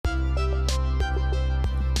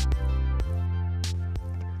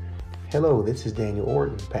Hello, this is Daniel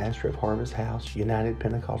Orton, pastor of Harvest House United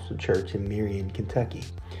Pentecostal Church in Marion, Kentucky.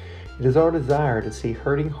 It is our desire to see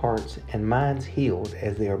hurting hearts and minds healed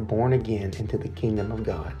as they are born again into the kingdom of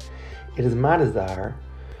God. It is my desire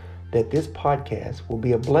that this podcast will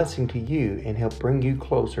be a blessing to you and help bring you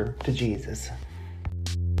closer to Jesus.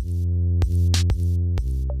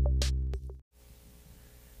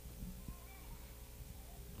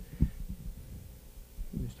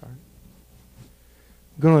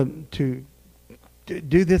 I'm going to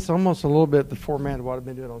do this almost a little bit the format of what I've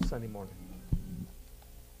been doing on Sunday morning.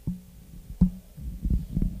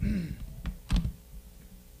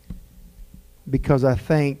 Because I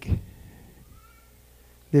think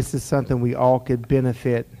this is something we all could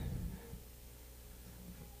benefit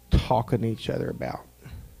talking to each other about.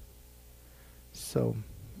 So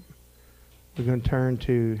we're going to turn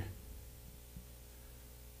to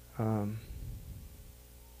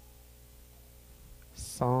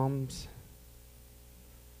Psalms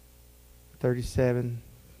 37,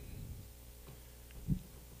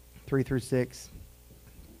 3 through 6.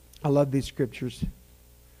 I love these scriptures.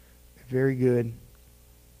 They're very good.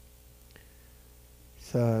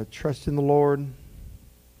 So, trust in the Lord,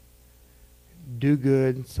 do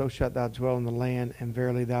good, so shalt thou dwell in the land, and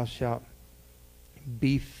verily thou shalt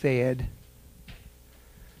be fed.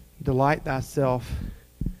 Delight thyself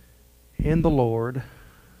in the Lord,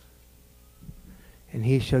 and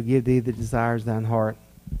he shall give thee the desires of thine heart.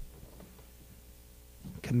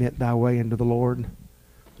 Commit thy way unto the Lord.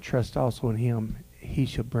 Trust also in him. He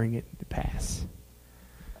shall bring it to pass.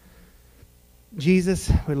 Jesus,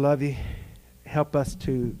 we love you. Help us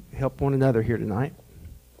to help one another here tonight.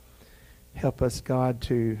 Help us, God,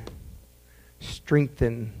 to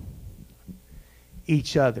strengthen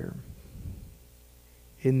each other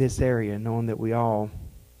in this area, knowing that we all,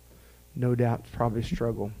 no doubt, probably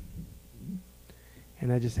struggle.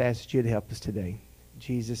 And I just ask you to help us today. In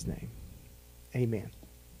Jesus' name, amen.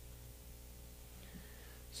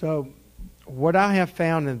 So, what I have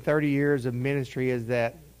found in 30 years of ministry is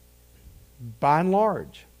that, by and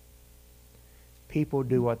large, people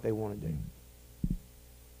do what they want to do.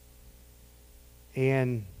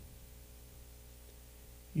 And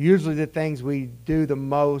usually the things we do the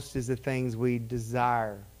most is the things we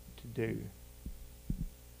desire to do.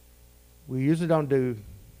 We usually don't do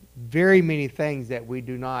very many things that we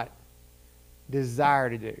do not desire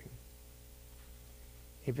to do.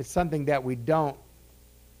 If it's something that we don't,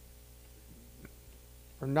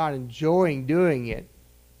 or not enjoying doing it,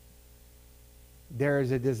 there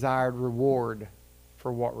is a desired reward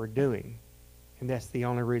for what we're doing. And that's the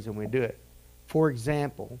only reason we do it. For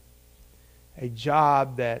example, a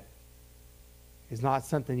job that is not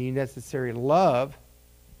something you necessarily love,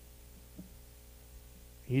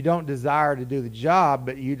 you don't desire to do the job,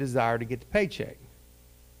 but you desire to get the paycheck.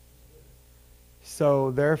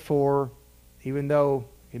 So therefore, even though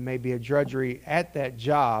it may be a drudgery at that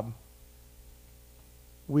job,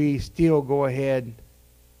 we still go ahead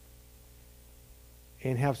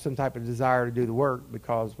and have some type of desire to do the work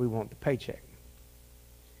because we want the paycheck.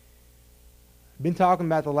 I've been talking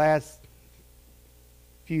about the last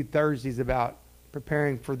few Thursdays about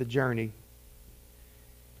preparing for the journey.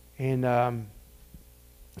 And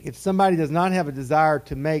if somebody does not have a desire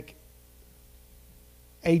to make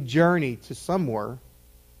a journey to somewhere,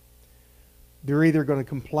 they're either going to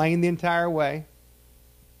complain the entire way,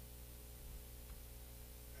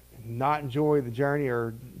 not enjoy the journey,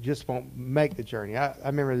 or just won't make the journey. I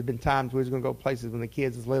remember there's been times we was going to go places when the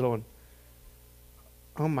kids was little, and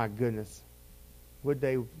oh my goodness, would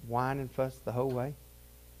they whine and fuss the whole way?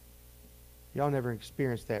 Y'all never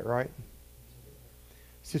experienced that, right?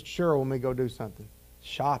 Sister Cheryl, when we go do something,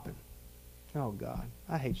 shopping. Oh God,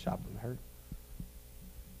 I hate shopping with her.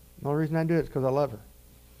 The only reason I do it is because I love her.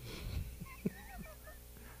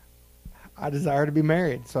 I desire to be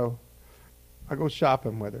married, so I go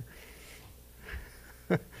shopping with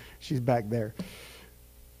her. She's back there.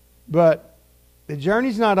 But the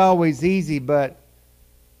journey's not always easy, but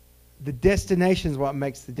the destination is what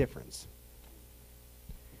makes the difference.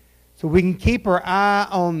 So we can keep our eye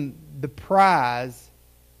on the prize,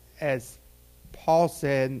 as Paul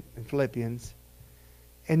said in Philippians,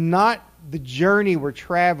 and not the journey we're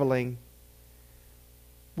traveling.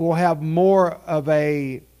 We'll have more of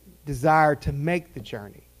a desire to make the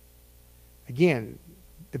journey. Again,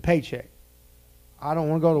 the paycheck. I don't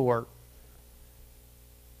want to go to work.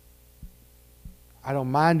 I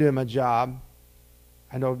don't mind doing my job.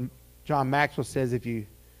 I know John Maxwell says if you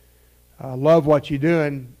love what you're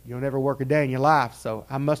doing, you'll never work a day in your life. So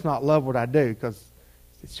I must not love what I do because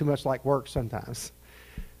it's too much like work sometimes.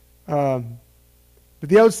 But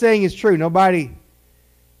the old saying is true. Nobody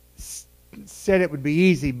said it would be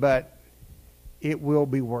easy, but it will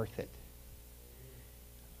be worth it.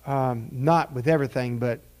 Not with everything,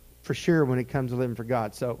 but for sure when it comes to living for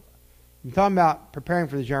God. So I'm talking about preparing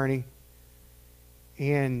for the journey.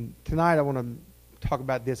 And tonight I want to talk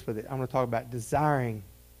about this with it. I want to talk about desiring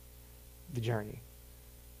the journey.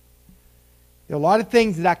 There are a lot of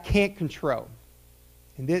things that I can't control.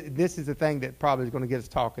 And this is the thing that probably is going to get us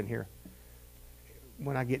talking here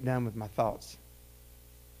when I get done with my thoughts.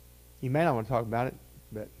 You may not want to talk about it,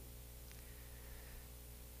 but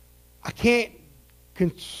I can't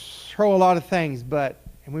control a lot of things, and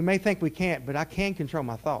we may think we can't, but I can control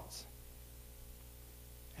my thoughts.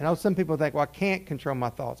 I know some people think, well, I can't control my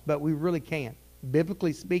thoughts, but we really can,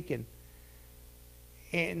 biblically speaking.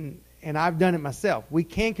 And I've done it myself. We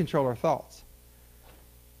can control our thoughts.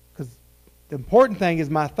 Because the important thing is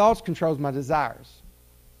my thoughts controls my desires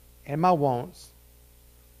and my wants,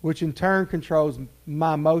 which in turn controls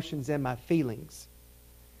my emotions and my feelings.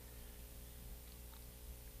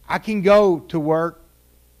 I can go to work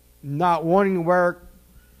not wanting to work,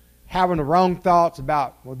 having the wrong thoughts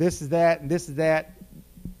about, well, this is that and this is that.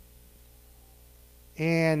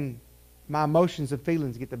 And my emotions and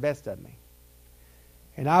feelings get the best of me.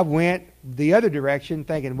 And I went the other direction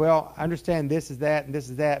thinking, well, I understand this is that and this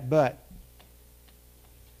is that, but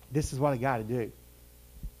this is what I got to do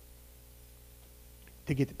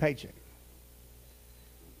to get the paycheck.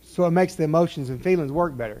 So it makes the emotions and feelings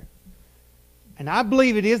work better. And I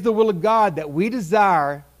believe it is the will of God that we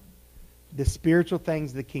desire the spiritual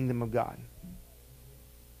things of the kingdom of God.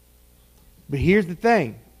 But here's the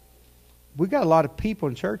thing. We've got a lot of people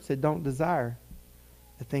in church that don't desire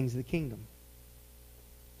the things of the kingdom.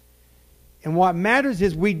 And what matters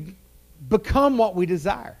is we become what we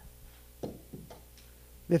desire.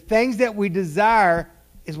 The things that we desire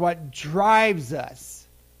is what drives us.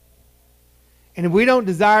 And if we don't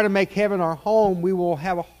desire to make heaven our home, we will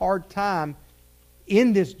have a hard time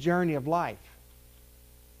in this journey of life.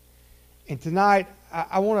 And tonight,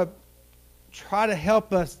 I want to try to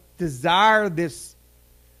help us desire this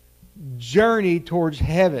journey towards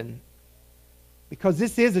heaven. Because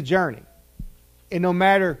this is a journey. And no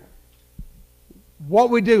matter what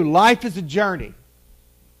we do, life is a journey.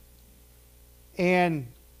 And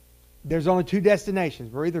there's only two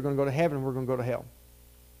destinations. We're either going to go to heaven or we're going to go to hell.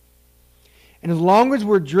 And as long as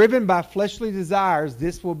we're driven by fleshly desires,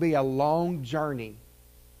 this will be a long journey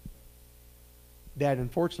that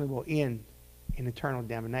unfortunately will end in eternal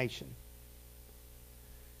damnation.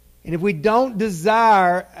 And if we don't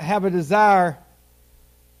have a desire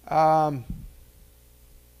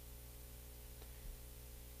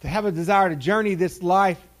to journey this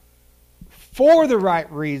life for the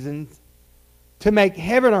right reasons, to make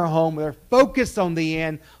heaven our home, or focus on the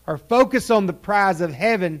end, or focus on the prize of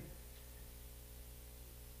heaven,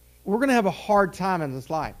 we're going to have a hard time in this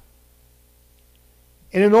life.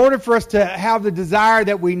 And in order for us to have the desire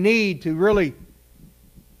that we need to really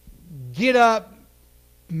get up,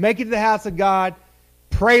 make it to the house of God,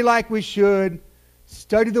 pray like we should,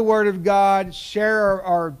 study the Word of God, share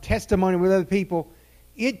our testimony with other people,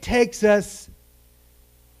 it takes us,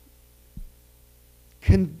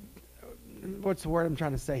 what's the word I'm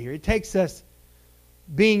trying to say here? It takes us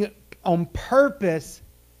being on purpose,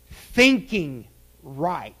 thinking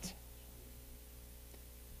right.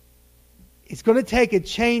 It's going to take a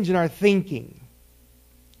change in our thinking.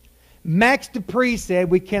 Max Dupree said,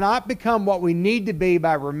 we cannot become what we need to be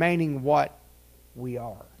by remaining what we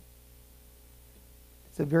are.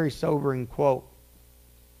 It's a very sobering quote.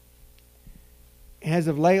 And as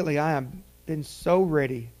of lately, I have been so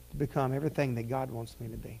ready to become everything that God wants me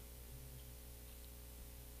to be.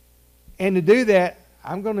 And to do that,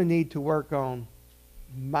 I'm going to need to work on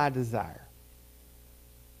my desire.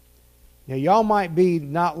 Now, y'all might be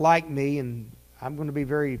not like me, and I'm going to be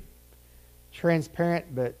very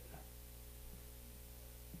transparent, but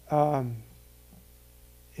and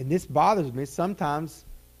this bothers me. Sometimes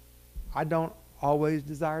I don't always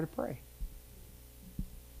desire to pray.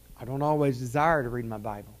 I don't always desire to read my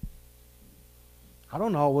Bible. I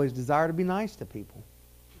don't always desire to be nice to people.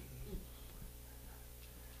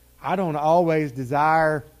 I don't always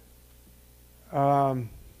desire to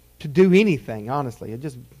do anything, honestly. It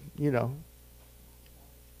just,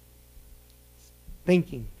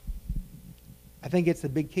 thinking. I think it's the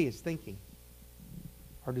big key, is thinking.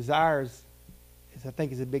 Our desires, I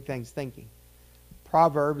think, is a big thing, is thinking.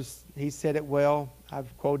 Proverbs, he said it well.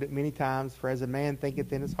 I've quoted it many times. For as a man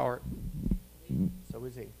thinketh in his heart, so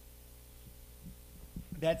is he.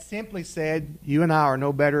 That simply said, you and I are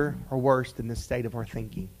no better or worse than the state of our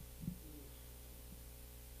thinking.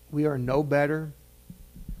 We are no better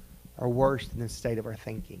or worse than the state of our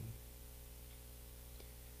thinking.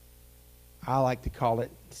 I like to call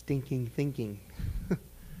it stinking thinking.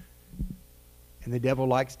 And the devil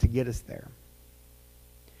likes to get us there.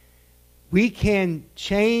 We can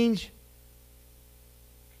change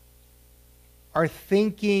our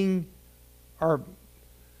thinking, or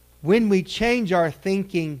when we change our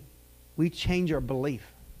thinking, we change our belief.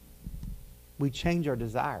 We change our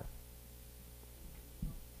desire.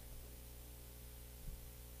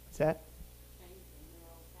 What's that?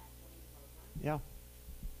 Yeah.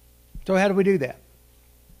 So how do we do that?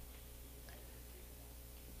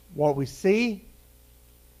 What we see,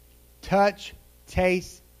 touch,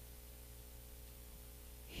 taste,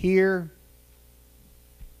 hear,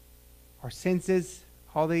 our senses,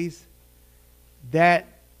 all these, that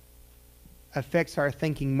affects our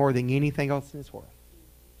thinking more than anything else in this world.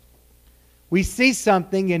 We see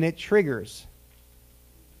something and it triggers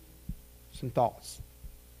some thoughts.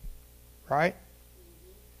 Right?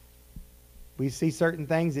 We see certain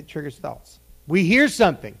things, it triggers thoughts. We hear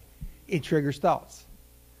something, it triggers thoughts.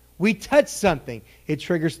 We touch something, it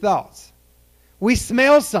triggers thoughts. We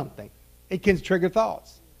smell something, it can trigger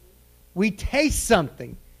thoughts. We taste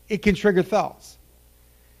something, it can trigger thoughts.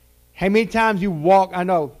 How many times you walk, I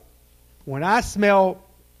know, when I smell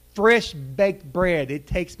fresh baked bread, it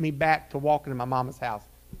takes me back to walking to my mama's house,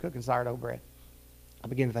 cooking sourdough bread. I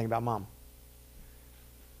begin to think about Mama.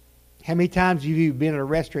 How many times have you been at a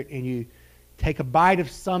restaurant and you take a bite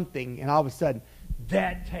of something and all of a sudden,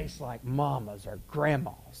 that tastes like Mama's or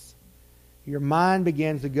Grandma's? Your mind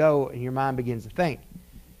begins to go and your mind begins to think.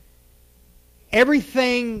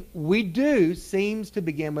 Everything we do seems to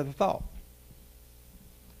begin with a thought.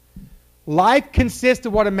 Life consists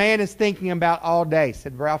of what a man is thinking about all day,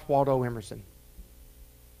 said Ralph Waldo Emerson.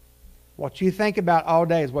 What you think about all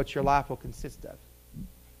day is what your life will consist of.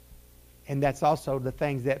 And that's also the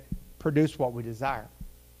things that produce what we desire.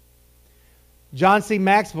 John C.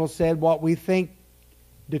 Maxwell said, what we think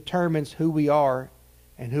determines who we are,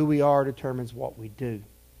 and who we are determines what we do.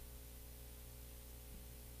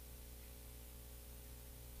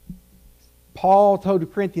 Paul told the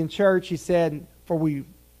Corinthian church, he said, for we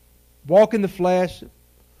walk in the flesh,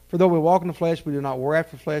 for though we walk in the flesh, we do not war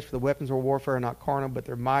after the flesh, for the weapons of our warfare are not carnal, but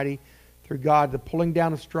they're mighty through God, the pulling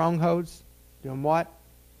down of strongholds. Doing what?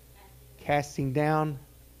 Casting down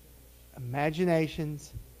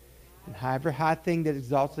imaginations and every high thing that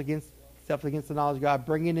exalts itself against the knowledge of God,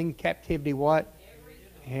 bringing in captivity what?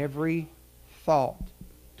 Every thought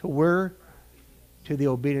to where? To the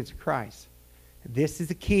obedience of Christ. This is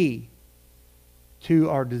the key to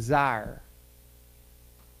our desire.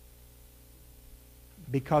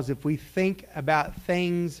 Because if we think about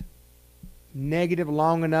things negative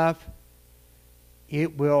long enough,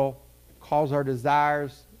 it will cause our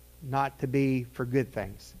desires not to be for good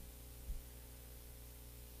things.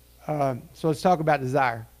 So let's talk about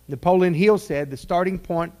desire. Napoleon Hill said the starting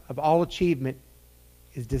point of all achievement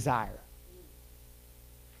is desire.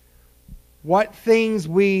 What things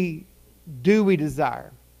we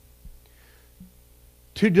desire.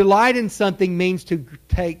 To delight in something means to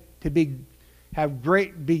be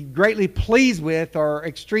greatly pleased with or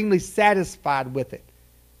extremely satisfied with it.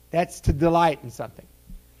 That's to delight in something.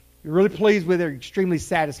 You're really pleased with it or extremely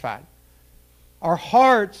satisfied. Our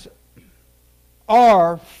hearts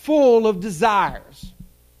are full of desires.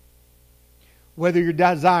 Whether you're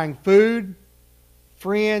desiring food,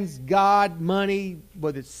 friends, God, money,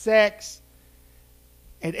 whether it's sex.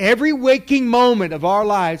 At every waking moment of our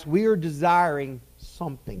lives, we are desiring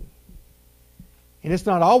something. And it's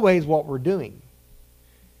not always what we're doing.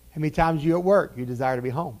 How many times are you at work? You desire to be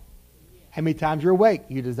home. How many times you're awake?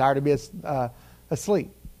 You desire to be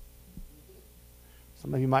asleep.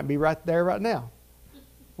 Some of you might be right there right now.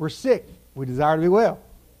 We're sick. We desire to be well.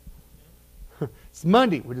 It's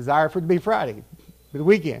Monday. We desire for it to be Friday. For the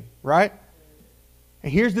weekend, right?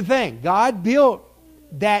 And here's the thing. God built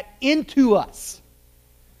that into us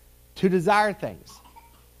to desire things.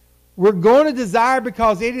 We're going to desire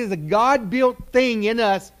because it is a God-built thing in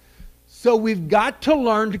us. So we've got to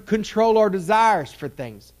learn to control our desires for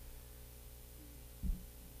things.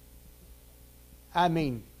 I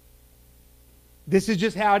mean, this is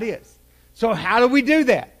just how it is. So how do we do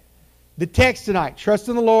that? The text tonight, trust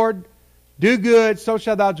in the Lord, do good, so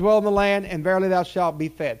shalt thou dwell in the land, and verily thou shalt be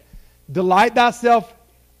fed. Delight thyself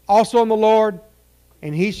also in the Lord,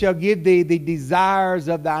 and he shall give thee the desires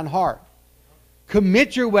of thine heart.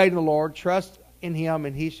 Commit your way to the Lord, trust in him,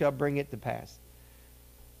 and he shall bring it to pass.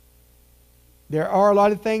 There are a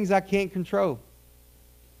lot of things I can't control.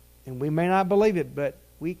 And we may not believe it, but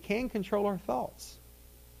we can control our thoughts.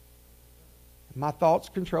 My thoughts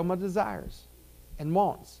control my desires and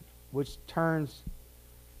wants, which turns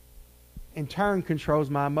in turn controls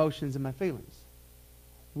my emotions and my feelings.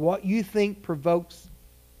 What you think provokes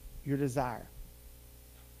your desire.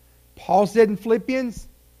 Paul said in Philippians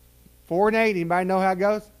 4:8, anybody know how it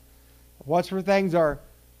goes? Whatsoever things are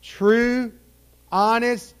true,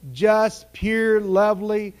 honest, just, pure,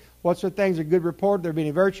 lovely, whatsoever things are good report, there be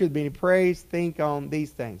any virtue, there be any praise, think on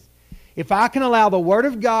these things. If I can allow the Word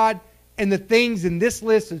of God and the things in this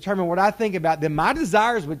list to determine what I think about, then my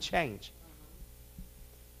desires would change.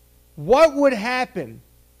 What would happen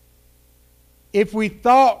if we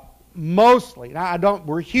thought mostly, now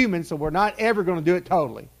we're human, so we're not ever going to do it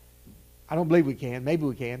totally. I don't believe we can. Maybe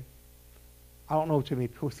we can. I don't know too many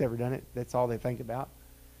people who've ever done it. That's all they think about.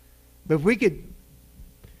 But if we could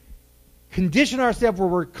condition ourselves where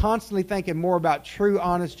we're constantly thinking more about true,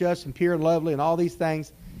 honest, just, and pure, and lovely, and all these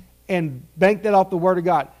things, and bank that off the Word of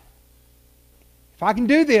God. If I can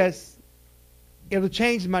do this, it'll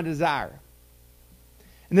change my desire.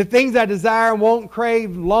 And the things I desire and want,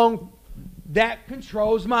 crave, long, that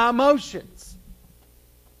controls my emotions.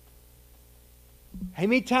 How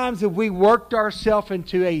many times have we worked ourselves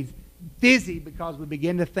into a dizzy because we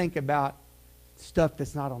begin to think about stuff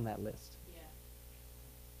that's not on that list? Yeah.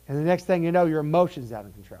 And the next thing you know, your emotions out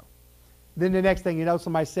of control. Then the next thing you know,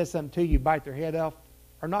 somebody says something to you, bite their head off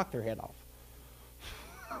or knock their head off.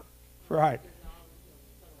 Right.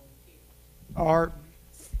 Or,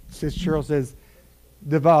 Sister Cheryl says,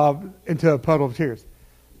 devolve into a puddle of tears.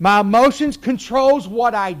 My emotions controls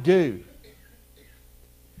what I do.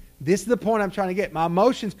 This is the point I'm trying to get. My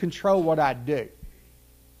emotions control what I do.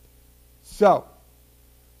 So,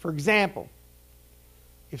 for example,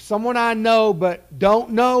 if someone I know but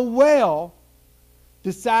don't know well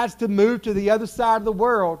decides to move to the other side of the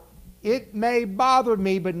world, it may bother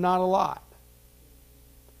me, but not a lot.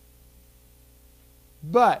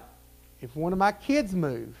 But if one of my kids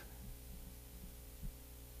move,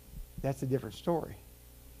 that's a different story.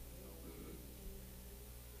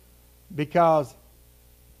 Because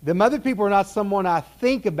them other people are not someone I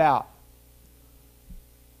think about.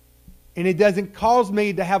 And it doesn't cause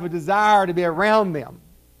me to have a desire to be around them.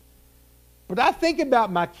 But I think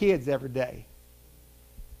about my kids every day.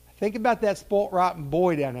 I think about that spoilt, rotten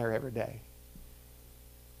boy down there every day.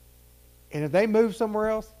 And if they move somewhere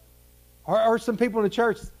else, or some people in the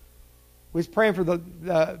church, we was praying for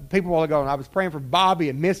the people a while ago, and I was praying for Bobby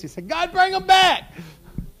and Misty. I said, God, bring them back.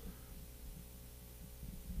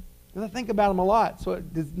 Because I think about them a lot, so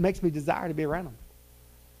it makes me desire to be around them.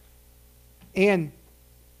 And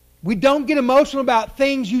we don't get emotional about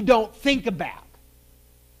things you don't think about.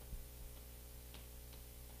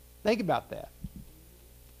 Think about that.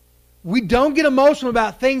 We don't get emotional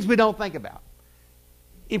about things we don't think about.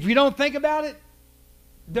 If you don't think about it,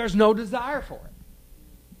 there's no desire for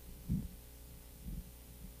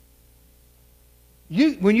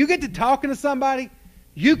it. When you get to talking to somebody,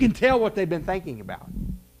 you can tell what they've been thinking about.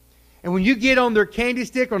 And when you get on their candy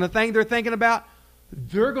stick on the thing they're thinking about,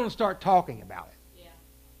 they're going to start talking about it. Yeah.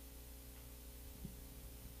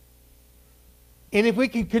 And if we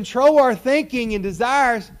can control our thinking and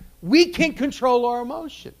desires, we can control our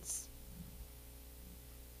emotions.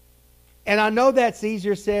 And I know that's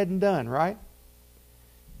easier said than done, right?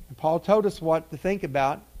 And Paul told us what to think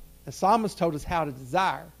about. The psalmist told us how to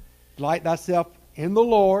desire. Delight thyself in the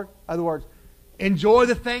Lord. In other words, enjoy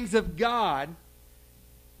the things of God.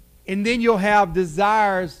 And then you'll have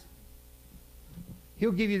desires.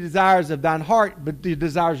 He'll give you desires of thine heart, but the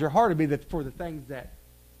desires of your heart will be for the things that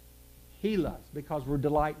He loves, because we're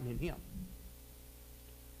delighting in Him.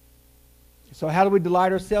 So how do we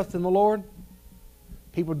delight ourselves in the Lord?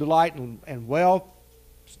 People delight in wealth,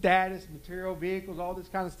 status, material, vehicles, all this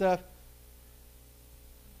kind of stuff.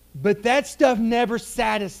 But that stuff never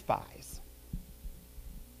satisfies.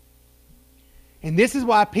 And this is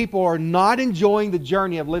why people are not enjoying the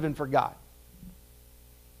journey of living for God.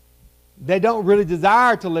 They don't really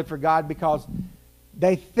desire to live for God because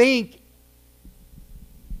they think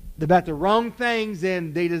about the wrong things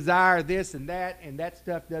and they desire this and that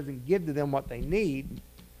stuff doesn't give to them what they need.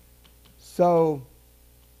 So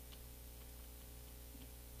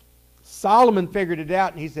Solomon figured it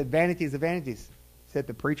out, and he said, vanities of vanities. Said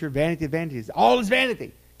the preacher, vanity of vanities. All is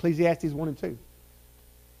vanity. Ecclesiastes 1 and 2.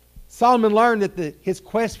 Solomon learned that his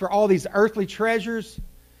quest for all these earthly treasures,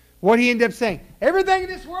 what he ended up saying, everything in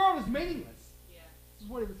this world is meaningless. Yeah. This is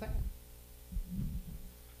what he was saying.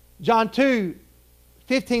 John 2,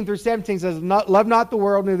 15 through 17 says, love not the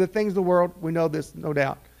world, neither the things of the world. We know this, no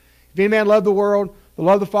doubt. If any man love the world, the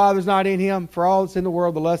love of the Father is not in him. For all that's in the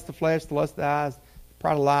world, the lust of the flesh, the lust of the eyes, the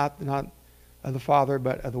pride of life, not of the Father,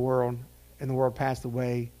 but of the world. And the world passed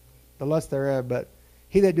away, the lust thereof, but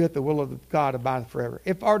He that doeth the will of God abideth forever.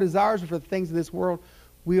 If our desires are for the things of this world,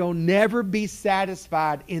 we'll never be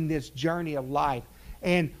satisfied in this journey of life.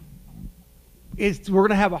 And we're going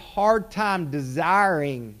to have a hard time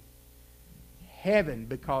desiring heaven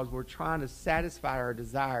because we're trying to satisfy our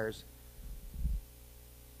desires.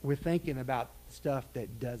 We're thinking about stuff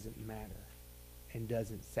that doesn't matter and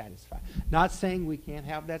doesn't satisfy. Not saying we can't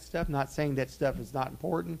have that stuff, not saying that stuff is not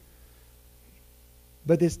important,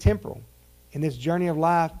 but it's temporal. In this journey of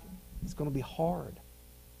life, it's going to be hard.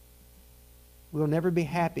 We'll never be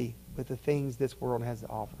happy with the things this world has to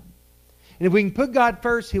offer. And if we can put God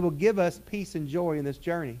first, He will give us peace and joy in this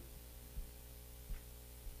journey.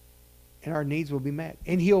 And our needs will be met.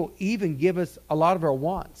 And He'll even give us a lot of our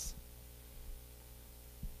wants.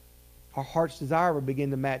 Our heart's desire will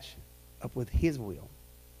begin to match up with His will.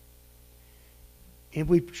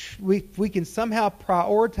 And if we can somehow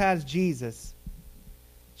prioritize Jesus,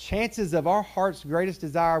 chances of our heart's greatest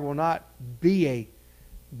desire will not be a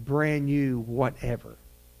brand new whatever,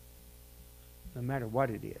 no matter what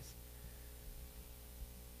it is.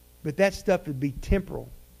 But that stuff would be temporal.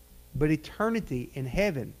 But eternity in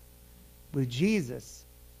heaven with Jesus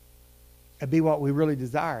would be what we really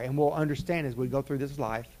desire. And we'll understand as we go through this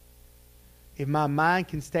life. If my mind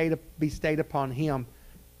can be stayed upon Him,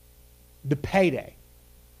 the payday,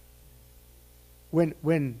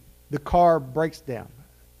 when the car breaks down,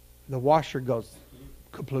 the washer goes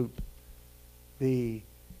kaploop, the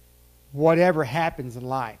whatever happens in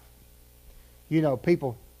life. You know,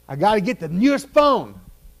 people, I got to get the newest phone.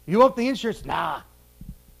 You want the insurance? Nah.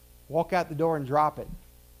 Walk out the door and drop it.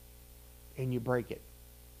 And you break it.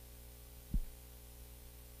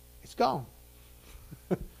 It's gone.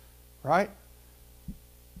 Right?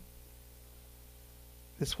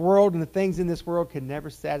 This world and the things in this world can never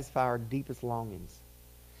satisfy our deepest longings.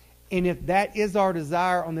 And if that is our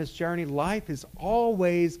desire on this journey, life is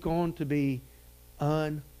always going to be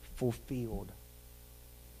unfulfilled.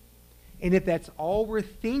 And if that's all we're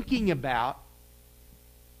thinking about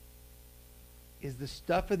is the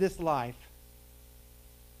stuff of this life,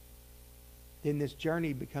 then this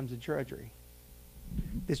journey becomes a drudgery.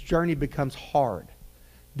 This journey becomes hard.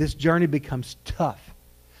 This journey becomes tough.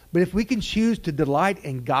 But if we can choose to delight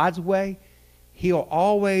in God's way, He'll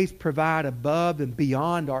always provide above and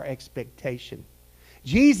beyond our expectation.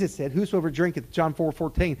 Jesus said, whosoever drinketh, John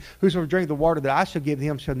 4:14, whosoever drinketh the water that I shall give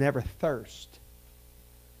him shall never thirst.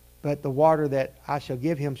 But the water that I shall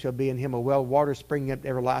give him shall be in him a well of water springing up to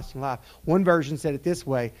everlasting life. One version said it this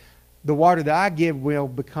way, the water that I give will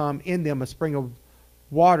become in them a spring of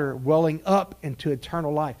water welling up into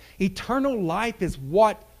eternal life. Eternal life is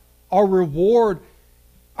what our reward,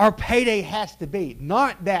 our payday has to be.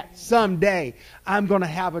 Not that someday I'm going to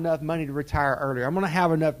have enough money to retire earlier. I'm going to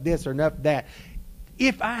have enough this or enough that.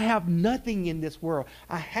 If I have nothing in this world,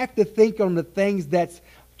 I have to think on the things that's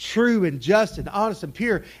true and just and honest and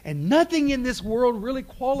pure. And nothing in this world really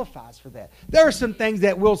qualifies for that. There are some things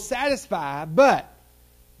that will satisfy, but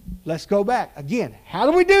let's go back. Again, how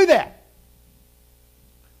do we do that?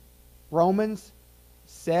 Romans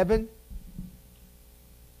 7.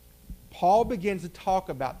 Paul begins to talk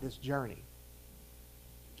about this journey.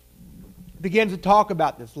 Begins to talk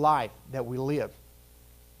about this life that we live.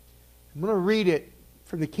 I'm going to read it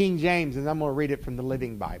from the King James, and I'm going to read it from the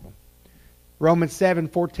Living Bible. Romans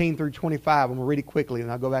 7:14 through 25. I'm going to read it quickly,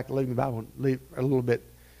 and I'll go back to the Living Bible and leave a little bit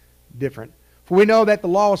different. For we know that the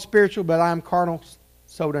law is spiritual, but I am carnal,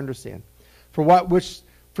 sold under sin. For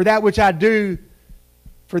that which I do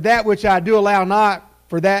allow not,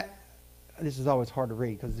 for that. This is always hard to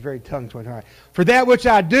read because it's very tongue-twisting. For that which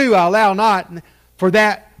I do, I allow not. For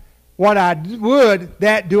that what I would,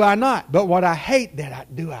 that do I not. But what I hate,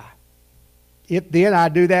 that do I. If then I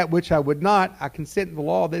do that which I would not, I consent to the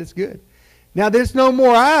law that is good. Now there's no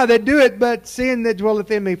more I that do it, but sin that dwelleth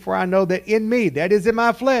in me. For I know that in me, that is in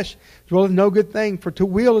my flesh, dwelleth no good thing. For to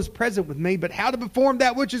will is present with me, but how to perform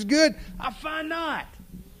that which is good, I find not.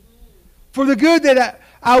 For the good that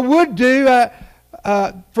I would do,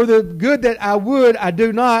 for the good that I would, I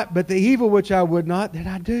do not, but the evil which I would not, that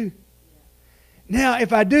I do. Now,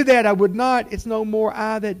 if I do that, I would not. It's no more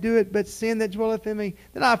I that do it, but sin that dwelleth in me.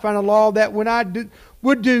 Then I find a law that when I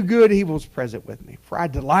would do good, evil is present with me. For I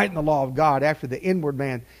delight in the law of God after the inward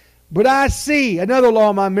man. But I see another law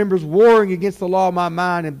of my members warring against the law of my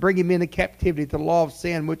mind and bringing me into captivity to the law of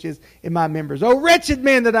sin which is in my members. O wretched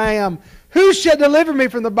man that I am, who shall deliver me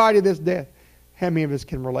from the body of this death? How many of us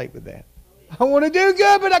can relate with that? I want to do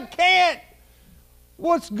good, but I can't.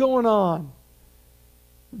 What's going on?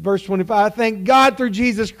 Verse 25, I thank God through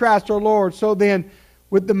Jesus Christ our Lord. So then,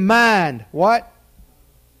 with the mind, what?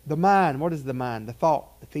 The mind. What is the mind? The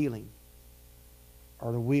thought, the feeling.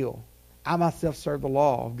 or the will. I myself serve the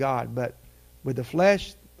law of God, but with the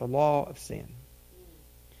flesh, the law of sin.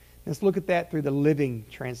 Let's look at that through the Living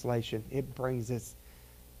Translation. It brings this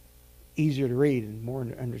easier to read and more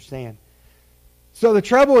to understand. So the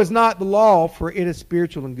trouble is not the law, for it is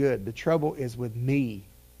spiritual and good. The trouble is with me,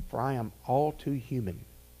 for I am all too human,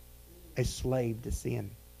 a slave to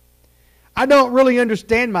sin. I don't really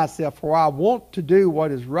understand myself, for I want to do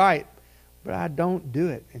what is right, but I don't do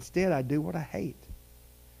it. Instead, I do what I hate.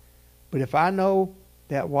 But if I know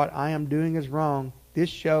that what I am doing is wrong, this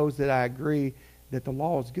shows that I agree that the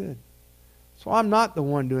law is good. So I'm not the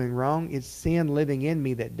one doing wrong. It's sin living in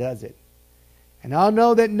me that does it. And I'll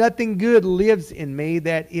know that nothing good lives in me,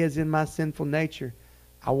 that is in my sinful nature.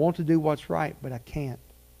 I want to do what's right, but I can't.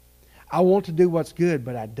 I want to do what's good,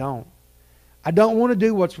 but I don't. I don't want to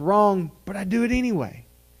do what's wrong, but I do it anyway.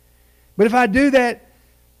 But if I do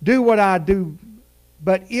what I do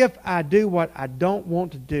what I don't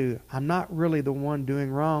want to do, I'm not really the one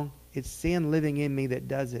doing wrong. It's sin living in me that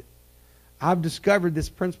does it. I've discovered this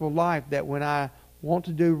principle of life, that when I want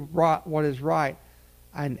to do what is right,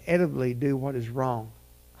 I inevitably do what is wrong.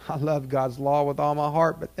 I love God's law with all my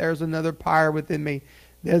heart, but there's another power within me.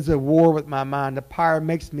 There's a war with my mind. The power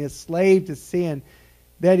makes me a slave to sin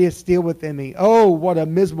that is still within me. Oh, what a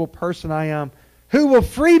miserable person I am. Who will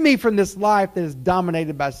free me from this life that is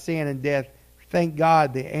dominated by sin and death? Thank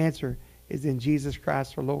God the answer is in Jesus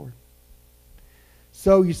Christ our Lord.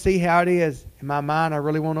 So you see how it is. In my mind, I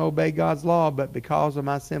really want to obey God's law, but because of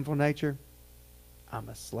my sinful nature, I'm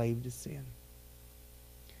a slave to sin.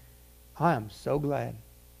 I am so glad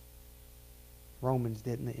Romans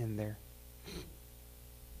didn't end there,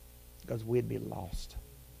 because we'd be lost.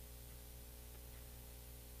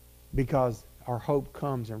 Because our hope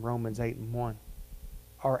comes in Romans 8:1.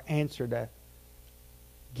 Our answer to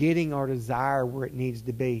getting our desire where it needs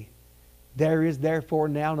to be. There is therefore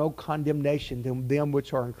now no condemnation to them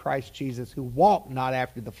which are in Christ Jesus, who walk not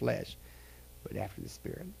after the flesh, but after the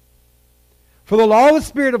Spirit. For the law of the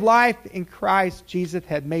Spirit of life in Christ Jesus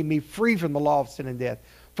had made me free from the law of sin and death.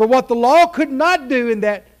 For what the law could not do, in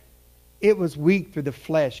that it was weak through the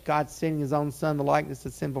flesh, God sending His own Son, the likeness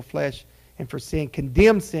of sinful flesh, and for sin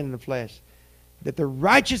condemned sin in the flesh, that the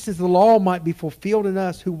righteousness of the law might be fulfilled in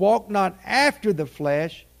us, who walk not after the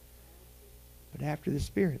flesh, but after the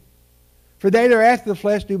Spirit. For they that are after the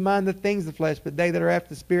flesh do mind the things of the flesh, but they that are after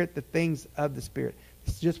the Spirit, the things of the Spirit.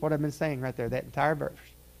 This is just what I've been saying right there, that entire verse.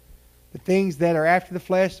 The things that are after the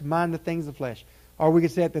flesh mind the things of the flesh. Or we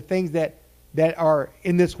could say that the things that are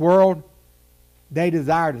in this world, they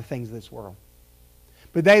desire the things of this world.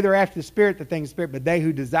 But they that are after the Spirit, the things of the Spirit. But they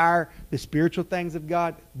who desire the spiritual things of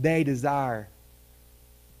God, they desire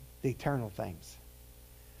the eternal things.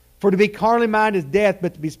 For to be carnally minded is death,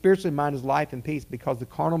 but to be spiritually minded is life and peace, because the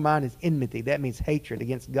carnal mind is enmity. That means hatred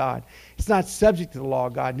against God. It's not subject to the law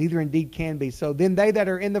of God, neither indeed can be. So then they that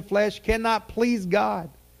are in the flesh cannot please God.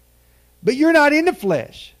 But you're not in the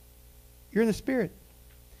flesh. You're in the Spirit.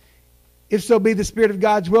 If so be the Spirit of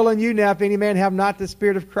God's will in you. Now if any man have not the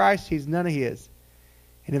Spirit of Christ, he's none of His.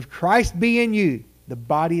 And if Christ be in you, the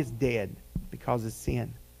body is dead because of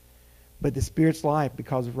sin, but the Spirit's life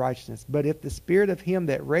because of righteousness. But if the Spirit of Him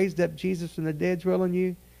that raised up Jesus from the dead dwell in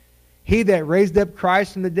you, He that raised up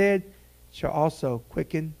Christ from the dead shall also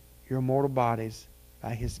quicken your mortal bodies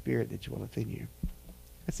by His Spirit that dwelleth in you.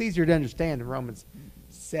 It's easier to understand in Romans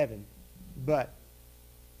 7, but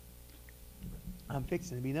I'm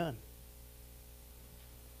fixing to be done.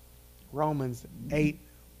 Romans 8,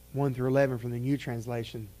 1 through 11 from the New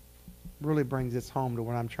Translation really brings this home to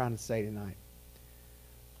what I'm trying to say tonight.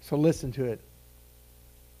 So listen to it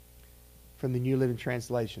from the New Living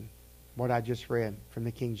Translation, what I just read from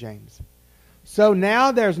the King James. So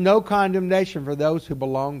now there's no condemnation for those who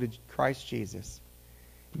belong to Christ Jesus.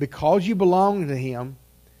 Because you belong to Him,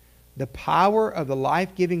 the power of the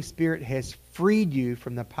life-giving Spirit has freed you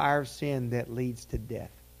from the power of sin that leads to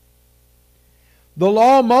death. The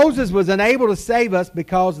law of Moses was unable to save us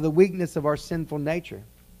because of the weakness of our sinful nature.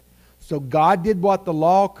 So God did what the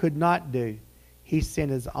law could not do. He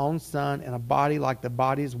sent His own Son in a body like the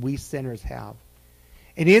bodies we sinners have.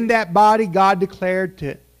 And in that body, God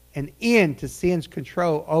declared an end to sin's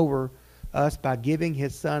control over us by giving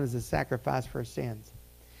His Son as a sacrifice for our sins.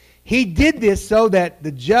 He did this so that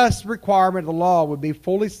the just requirement of the law would be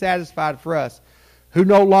fully satisfied for us, who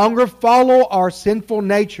no longer follow our sinful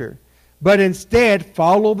nature, but instead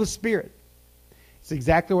follow the Spirit. It's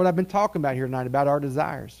exactly what I've been talking about here tonight, about our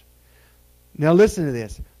desires. Now listen to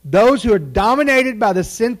this. Those who are dominated by the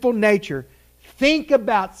sinful nature think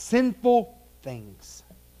about sinful things.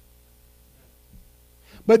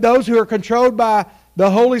 But those who are controlled by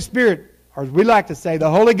the Holy Spirit or as we like to say, the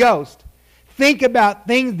Holy Ghost, think about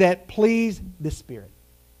things that please the Spirit.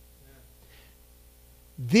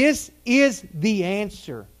 This is the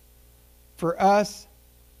answer for us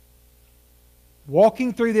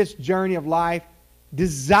walking through this journey of life,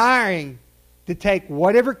 desiring to take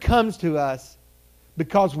whatever comes to us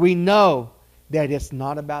because we know that it's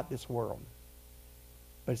not about this world,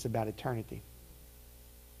 but it's about eternity.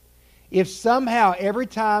 If somehow every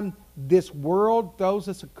time this world throws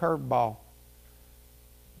us a curveball,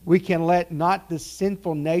 we can let not the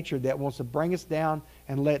sinful nature that wants to bring us down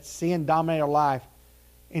and let sin dominate our life.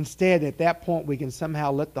 Instead, at that point, we can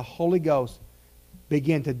somehow let the Holy Ghost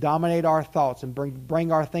begin to dominate our thoughts and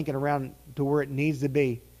bring our thinking around to where it needs to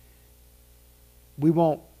be. We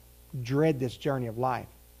won't dread this journey of life.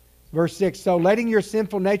 Verse 6, so letting your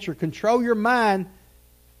sinful nature control your mind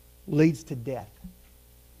leads to death.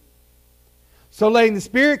 So letting the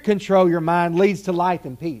Spirit control your mind leads to life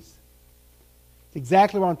and peace. It's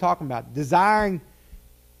exactly what I'm talking about. Desiring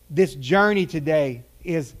this journey today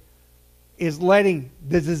is letting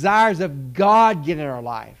the desires of God get in our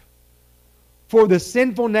life. For the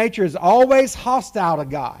sinful nature is always hostile to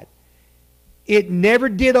God. It never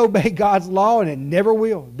did obey God's law, and it never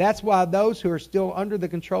will. That's why those who are still under the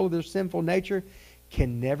control of their sinful nature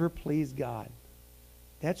can never please God.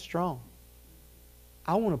 That's strong.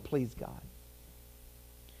 I want to please God.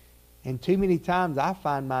 And too many times I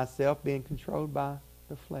find myself being controlled by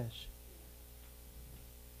the flesh.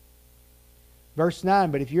 Verse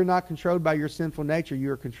 9, but if you're not controlled by your sinful nature, you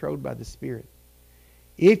are controlled by the Spirit.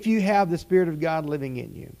 If you have the Spirit of God living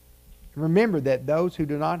in you. Remember that those who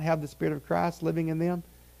do not have the Spirit of Christ living in them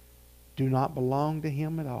do not belong to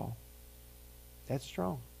Him at all. That's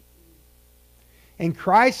strong. And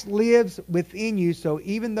Christ lives within you, so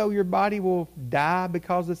even though your body will die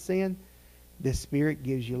because of sin, the Spirit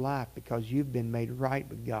gives you life because you've been made right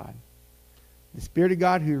with God. The Spirit of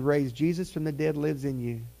God who raised Jesus from the dead lives in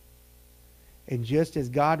you. And just as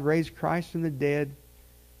God raised Christ from the dead,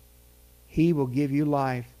 He will give you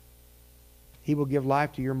life. He will give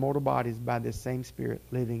life to your mortal bodies by this same Spirit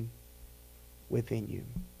living within you.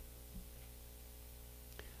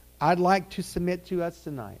 I'd like to submit to us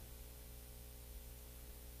tonight.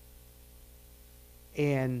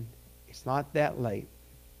 And it's not that late.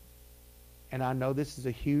 And I know this is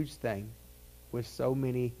a huge thing with so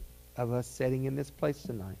many of us sitting in this place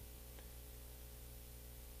tonight,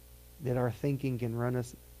 that our thinking can run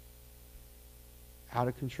us out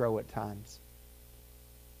of control at times.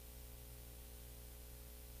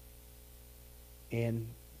 And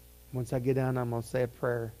once I get done, I'm going to say a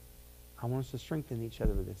prayer. I want us to strengthen each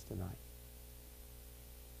other with this tonight.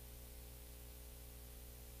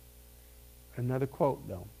 Another quote,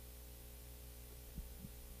 though.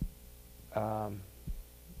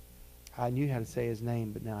 I knew how to say his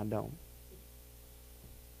name, but now I don't.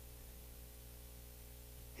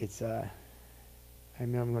 It's, I'm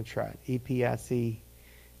going to try it.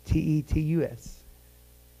 Epictetus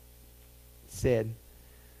said,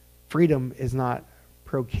 freedom is not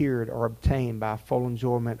procured or obtained by full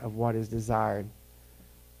enjoyment of what is desired,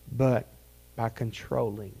 but by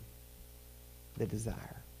controlling the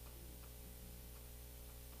desire.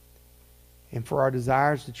 And for our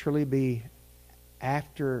desires to truly be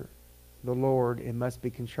after the Lord, it must be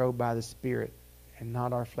controlled by the Spirit and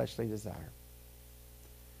not our fleshly desire.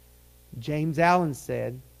 James Allen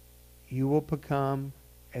said, you will become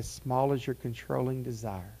as small as your controlling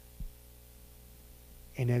desire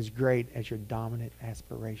and as great as your dominant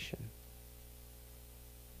aspiration.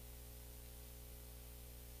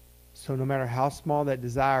 So no matter how small that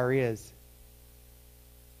desire is,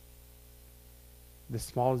 the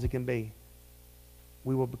small as it can be,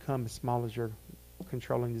 we will become as small as your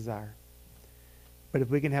controlling desire. But if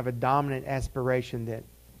we can have a dominant aspiration that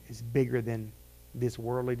is bigger than this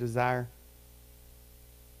worldly desire,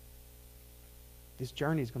 this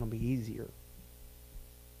journey is going to be easier.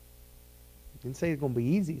 I didn't say it's going to be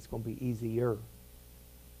easy, it's going to be easier.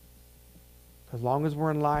 As long as we're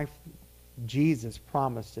in life, Jesus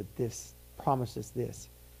promised us this.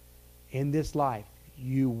 In this life,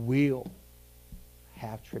 you will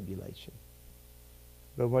have tribulation.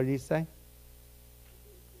 But what did he say?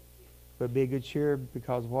 But be of good cheer,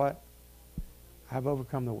 because what? I've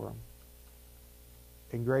overcome the world.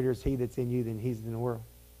 And greater is He that's in you than He's in the world.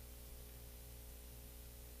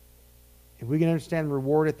 If we can understand the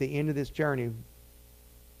reward at the end of this journey,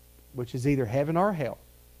 which is either heaven or hell,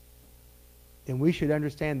 then we should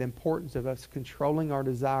understand the importance of us controlling our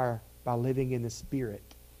desire by living in the Spirit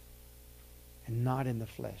and not in the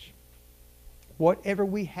flesh. Whatever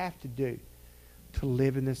we have to do to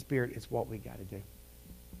live in the Spirit is what we got to do.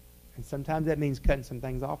 And sometimes that means cutting some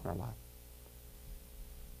things off in our life.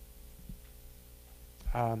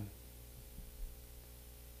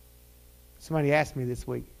 Somebody asked me this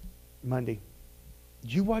week, Monday,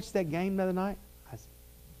 did you watch that game the other night? I said,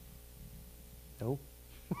 no.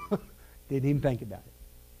 Didn't even think about it.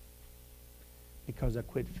 Because I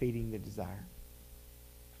quit feeding the desire.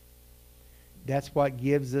 That's what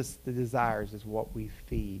gives us the desires, is what we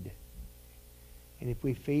feed. And if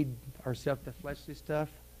we feed ourselves the fleshly stuff,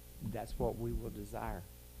 that's what we will desire.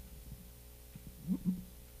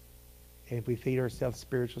 And if we feed ourselves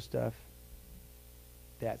spiritual stuff,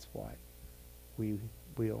 that's what we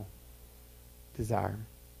will desire.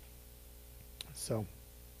 So,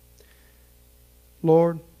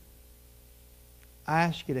 Lord, I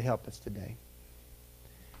ask you to help us today.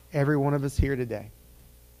 Every one of us here today.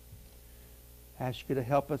 I ask you to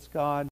help us, God.